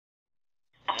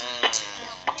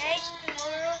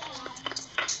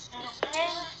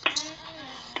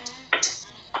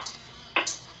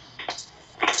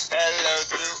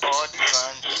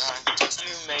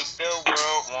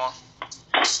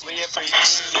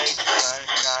make the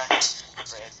sunshine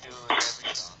spread through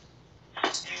every song.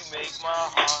 You make my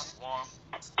heart warm,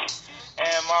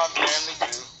 and my family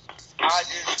too. I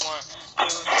just want you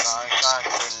sunshine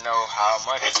to know how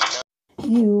much you love.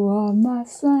 You are my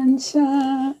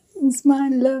sunshines, my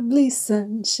lovely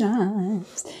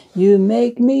sunshines. You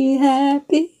make me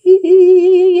happy.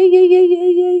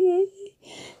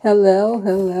 Hello,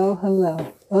 hello,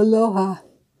 hello. Aloha.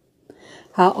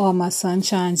 How are my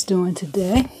sunshines doing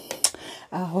today?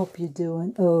 I hope you're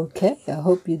doing okay. I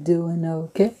hope you're doing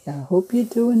okay. I hope you're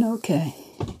doing okay.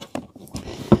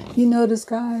 You notice,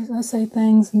 guys, I say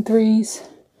things in threes.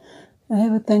 I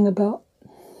have a thing about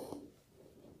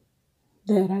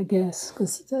that, I guess,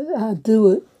 because I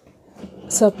do it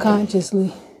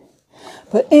subconsciously.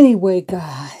 But anyway,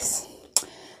 guys,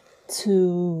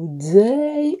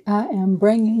 today I am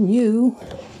bringing you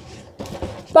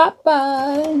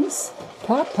Popeye'S.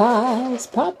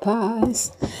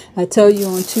 I tell you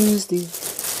on Tuesday,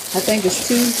 I think it's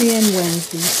Tuesday and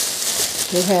Wednesday,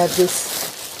 they have this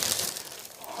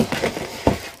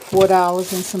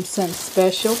 $4 and some cents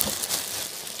special.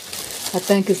 I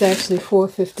think it's actually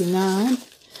 $4.59,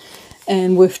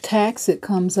 and with tax it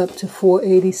comes up to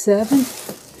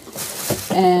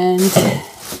 $4.87, and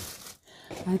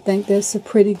I think that's a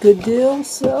pretty good deal,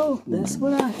 so that's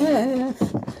what I have.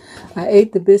 I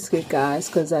ate the biscuit, guys,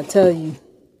 because I tell you,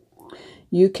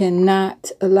 you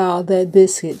cannot allow that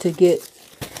biscuit to get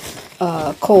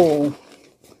cold,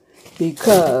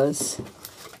 because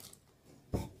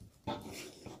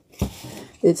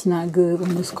it's not good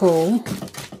when it's cold.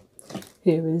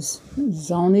 Here is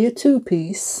only a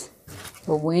 2-piece,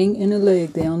 a wing and a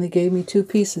leg. They only gave me 2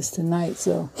 pieces tonight,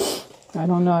 so I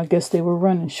don't know. I guess they were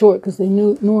running short because they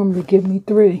normally give me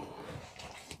 3.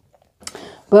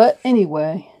 But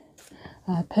anyway,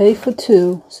 I pay for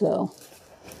 2, so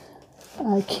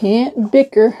I can't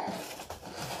bicker.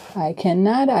 I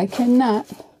cannot. I'm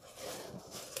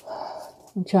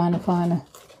trying to find a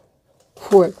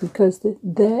fork because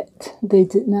that they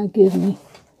did not give me.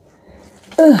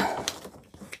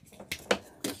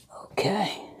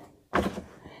 Okay.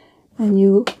 And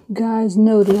you guys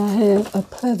know that I have a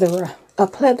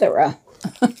plethora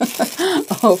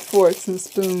of forks and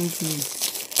spoons.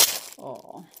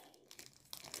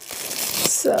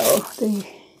 So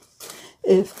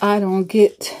if I don't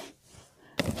get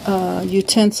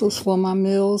utensils for my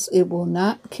meals, it will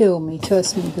not kill me.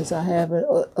 Trust me, because I have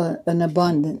an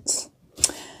abundance.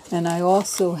 And I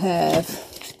also have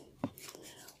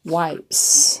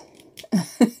wipes.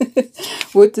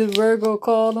 What did Virgo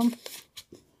call them?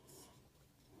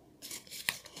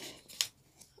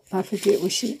 I forget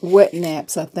what wet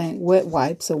naps, I think. Wet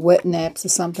wipes or wet naps or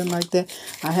something like that.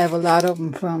 I have a lot of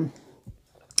them from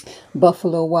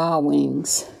Buffalo Wild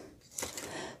Wings.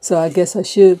 So I guess I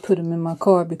should put them in my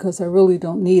car because I really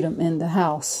don't need them in the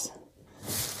house.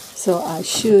 So I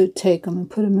should take them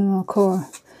and put them in my car.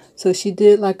 So she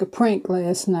did like a prank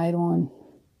last night on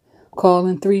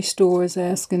calling 3 stores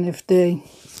asking if they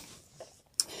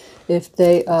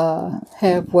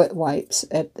have wet wipes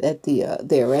at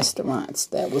their restaurants.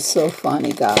 That was so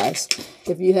funny, guys.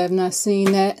 If you have not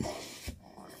seen that,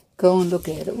 go and look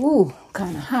at it. Ooh,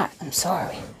 kind of hot. I'm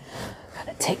sorry.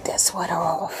 Gotta take that sweater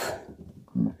off.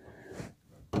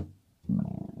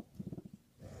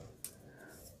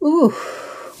 Ooh,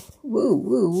 woo,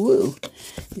 woo, woo.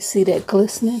 You see that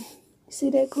glistening? You see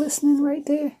that glistening right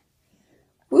there?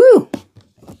 Woo!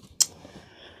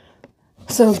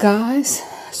 So, guys,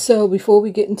 before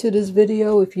we get into this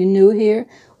video, if you're new here,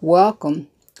 welcome.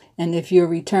 And if you're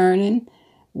returning,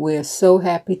 we're so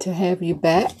happy to have you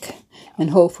back. And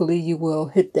hopefully you will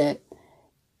hit that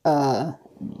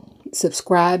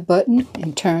subscribe button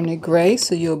and turn it gray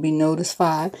so you'll be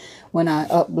notified when I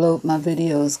upload my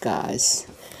videos, guys.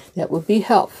 That would be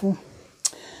helpful.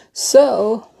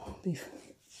 So,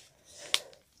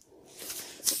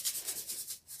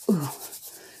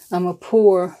 I'm going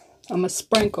to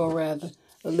sprinkle a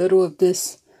little of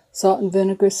this salt and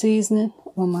vinegar seasoning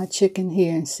on my chicken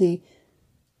here and see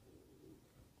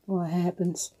what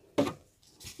happens.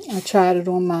 I tried it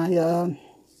on my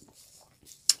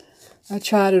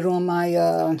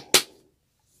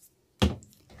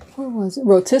what was it?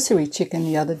 Rotisserie chicken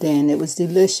the other day, and it was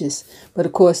delicious. But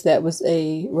of course that was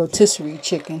a rotisserie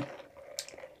chicken.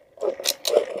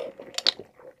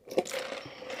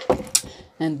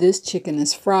 And this chicken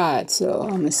is fried, so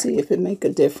I'm going to see if it make a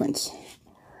difference.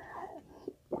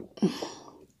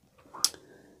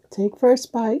 Take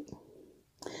first bite.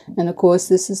 And of course,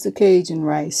 this is the Cajun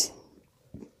rice.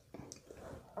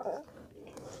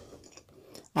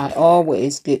 I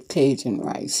always get Cajun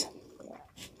rice.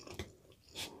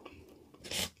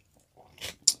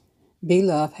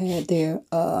 B-Love had their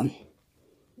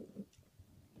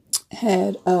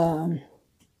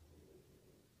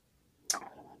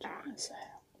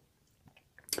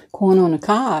corn on the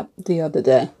cob the other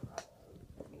day.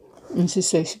 And she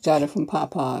said she got it from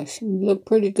Popeye'S. It looked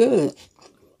pretty good.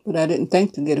 But I didn't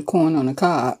think to get a corn on the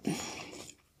cob.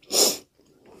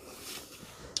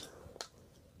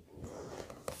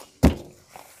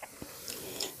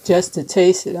 Just to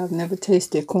taste it. I've never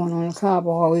tasted corn on the cob.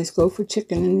 I always go for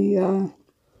chicken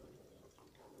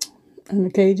and the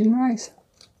Cajun rice.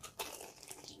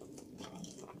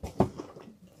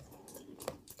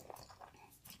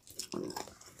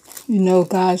 You know,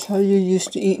 guys, how you're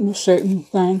used to eating a certain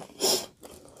thing.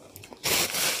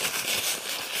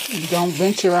 You don't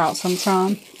venture out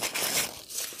sometime.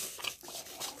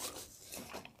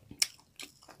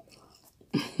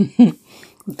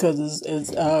 Because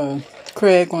it's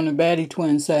Craig on the Batty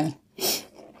Twins say.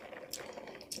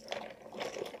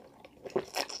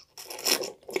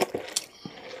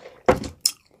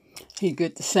 He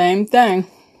get the same thing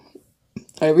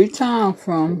every time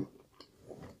from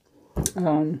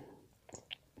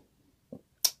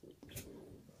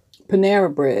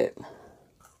Panera Bread.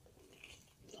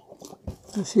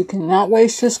 He cannot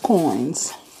waste his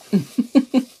coins.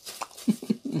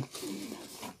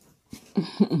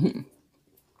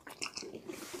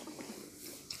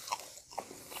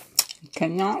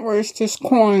 Cannot waste his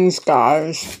coins,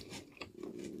 guys.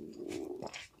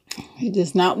 He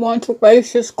does not want to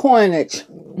waste his coinage.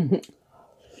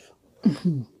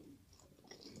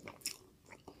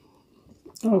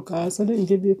 Oh, guys, I didn't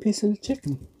give you a piece of the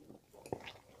chicken.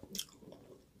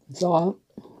 So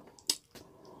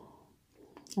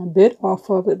I bit off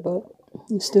of it, but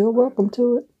you're still welcome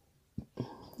to it.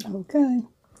 Okay.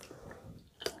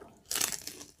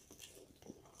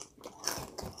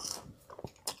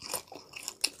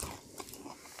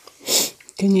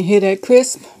 Can you hear that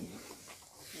crisp?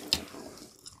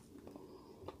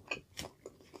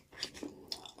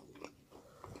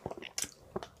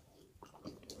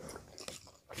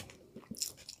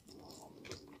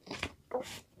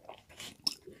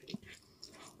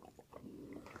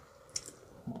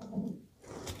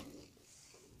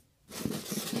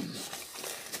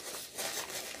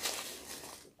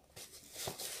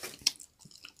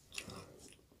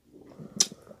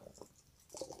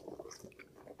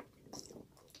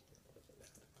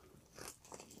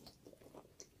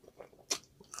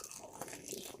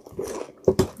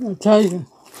 I'll tell you.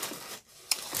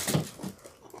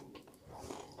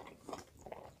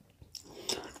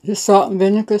 This salt and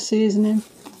vinegar seasoning,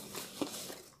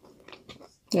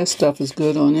 that stuff is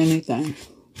good on anything.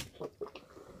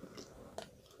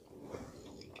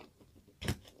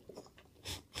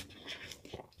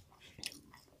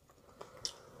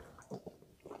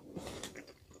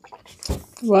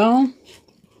 Well,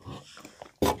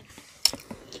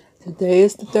 today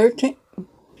is the 13th,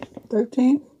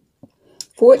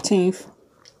 14th.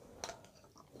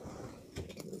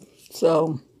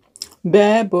 So,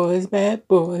 bad boys,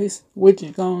 what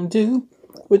you gonna do?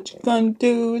 What you gonna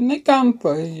do when they come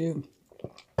for you?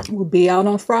 We'll be out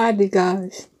on Friday,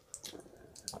 guys.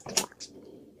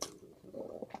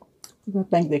 I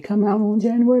think they come out on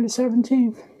January the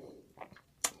 17th.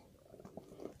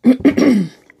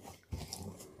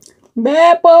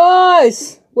 Bad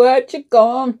boys, what you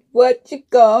gonna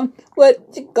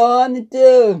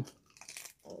do?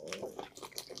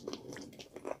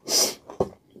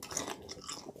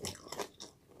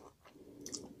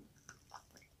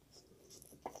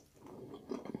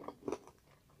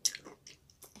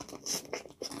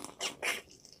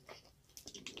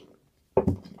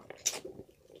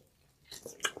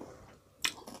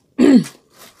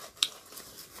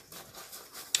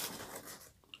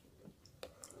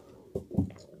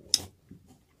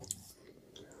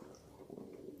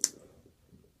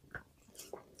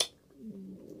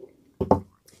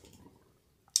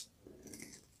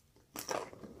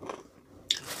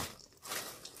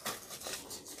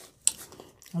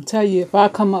 I'll tell you, if I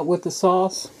come up with the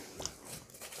sauce,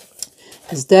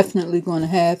 it's definitely going to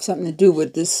have something to do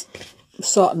with this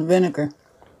salt and vinegar.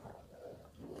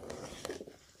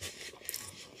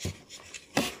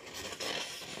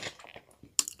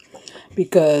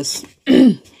 Because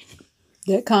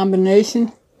that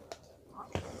combination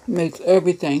makes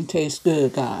everything taste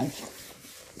good, guys.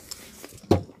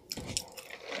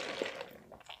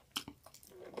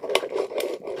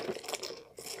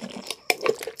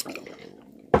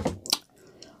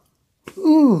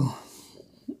 Ooh.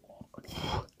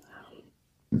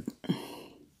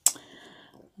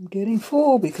 I'm getting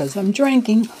full because I'm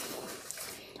drinking.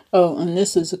 Oh, and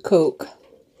this is a Coke,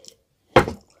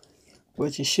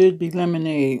 which it should be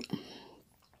lemonade.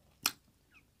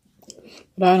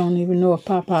 But I don't even know if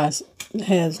Popeye's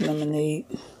has lemonade.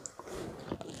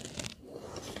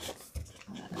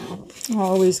 I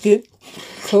always get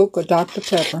Coke or Dr.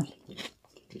 Pepper.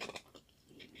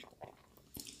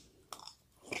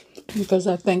 Because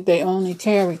I think they only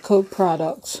carry Coke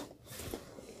products.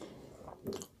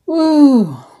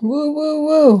 Woo! Woo, woo,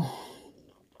 woo.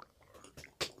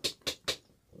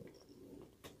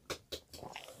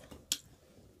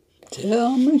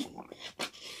 Tell me.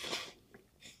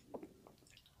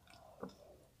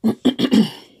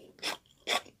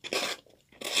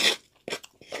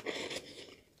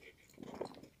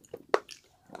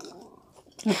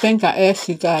 I think I asked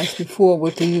you guys before,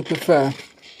 what do you prefer?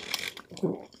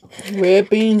 Red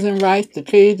beans and rice, the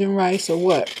Cajun rice, or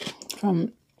what?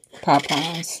 From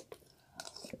Popeye's.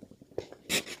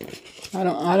 I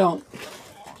don't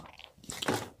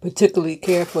particularly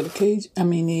care for the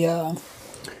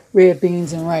red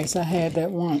beans and rice. I had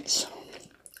that once.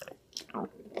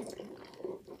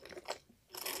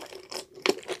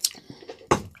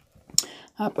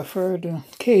 I prefer the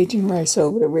Cajun rice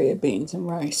over the red beans and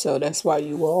rice, so that's why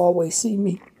you will always see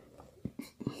me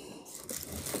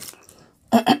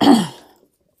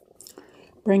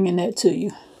bringing that to you.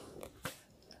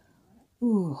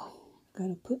 Ooh, I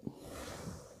gotta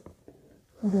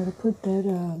put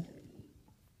that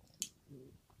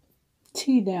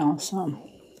tea down some.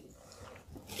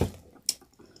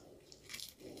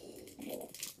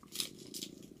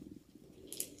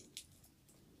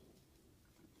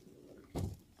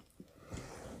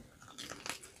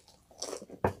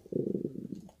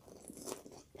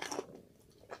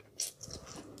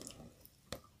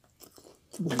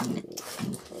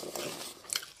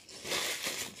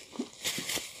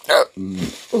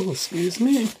 Oh, excuse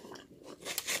me.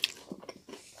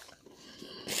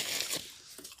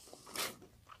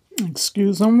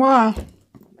 Excuse them why.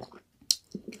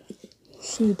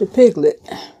 See the piglet.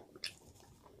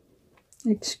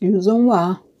 Excuse them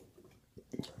why.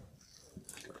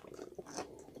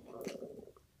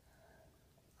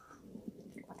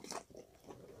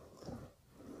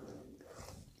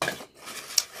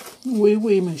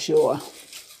 Oui, monsieur.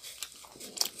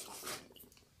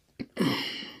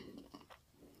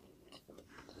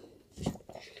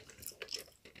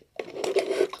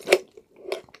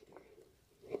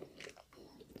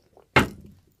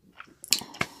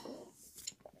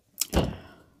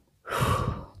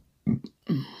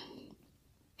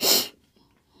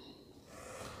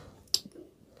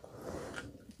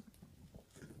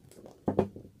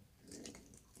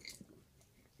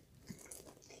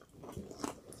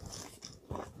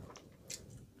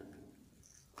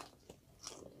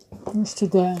 What's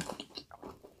today?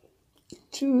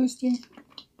 Tuesday.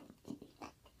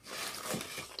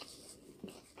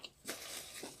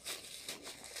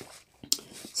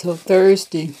 So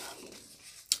Thursday,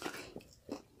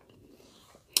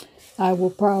 I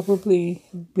will probably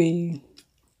bring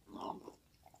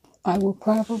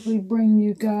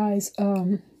you guys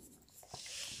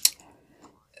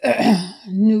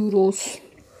noodles.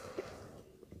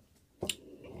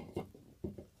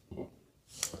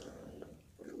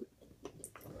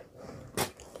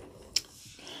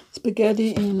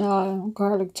 Spaghetti and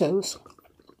garlic toast.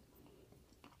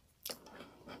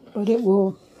 But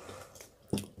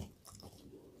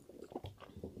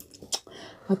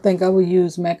I think I will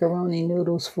use macaroni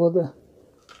noodles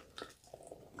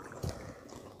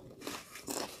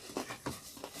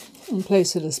in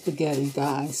place of the spaghetti,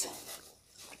 guys.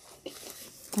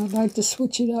 I'd like to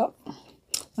switch it up.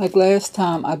 Like last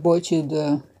time I bought you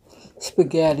the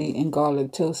spaghetti and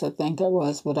garlic toast, I think that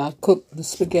was, but I cooked the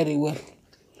spaghetti with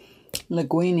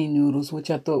linguine noodles, which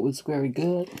I thought was very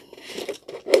good.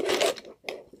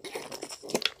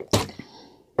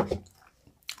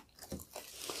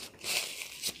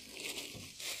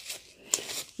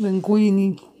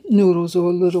 Linguine noodles are a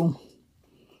little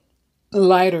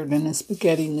lighter than the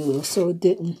spaghetti noodles, so it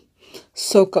didn't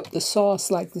soak up the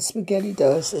sauce like the spaghetti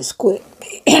does as quick.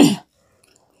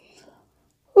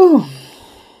 Oh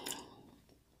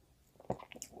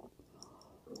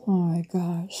my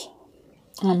gosh.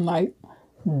 I'm like,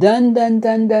 done.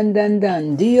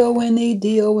 D-O-N-E, D-O-N-E,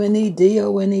 D-O-N-E,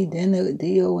 D-O-N-E,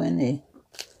 D-O-N-E.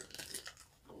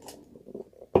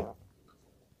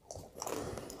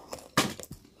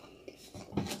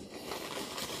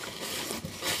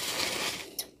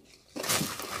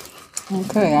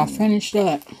 Okay, I finished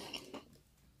that.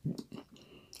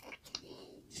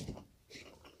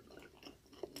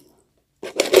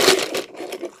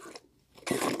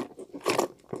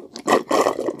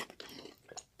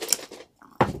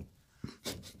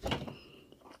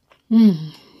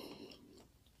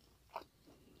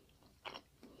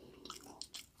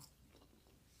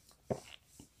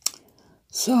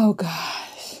 So,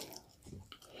 guys,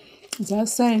 as I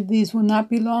say, these will not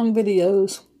be long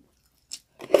videos.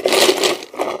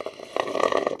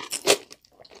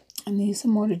 I need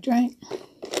some more to drink.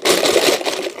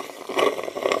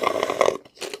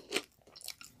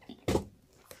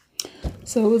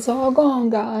 So it's all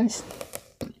gone, guys.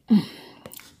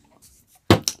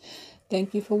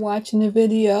 Thank you for watching the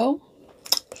video.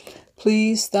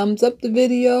 Please thumbs up the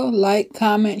video, like,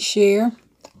 comment, share.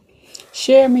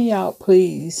 Share me out,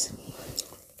 please,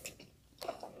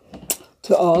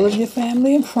 to all of your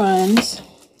family and friends.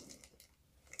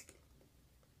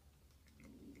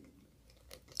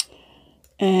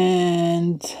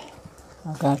 And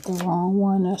I got the wrong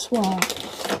one, that's why.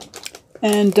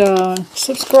 And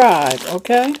subscribe,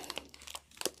 okay?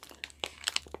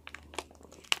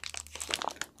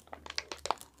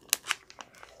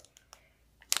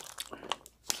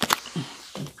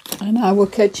 And I will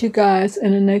catch you guys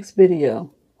in the next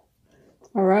video.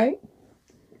 All right?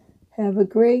 Have a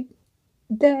great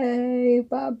day.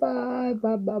 Bye-bye.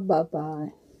 Bye-bye.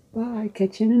 Bye-bye. Bye.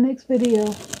 Catch you in the next video.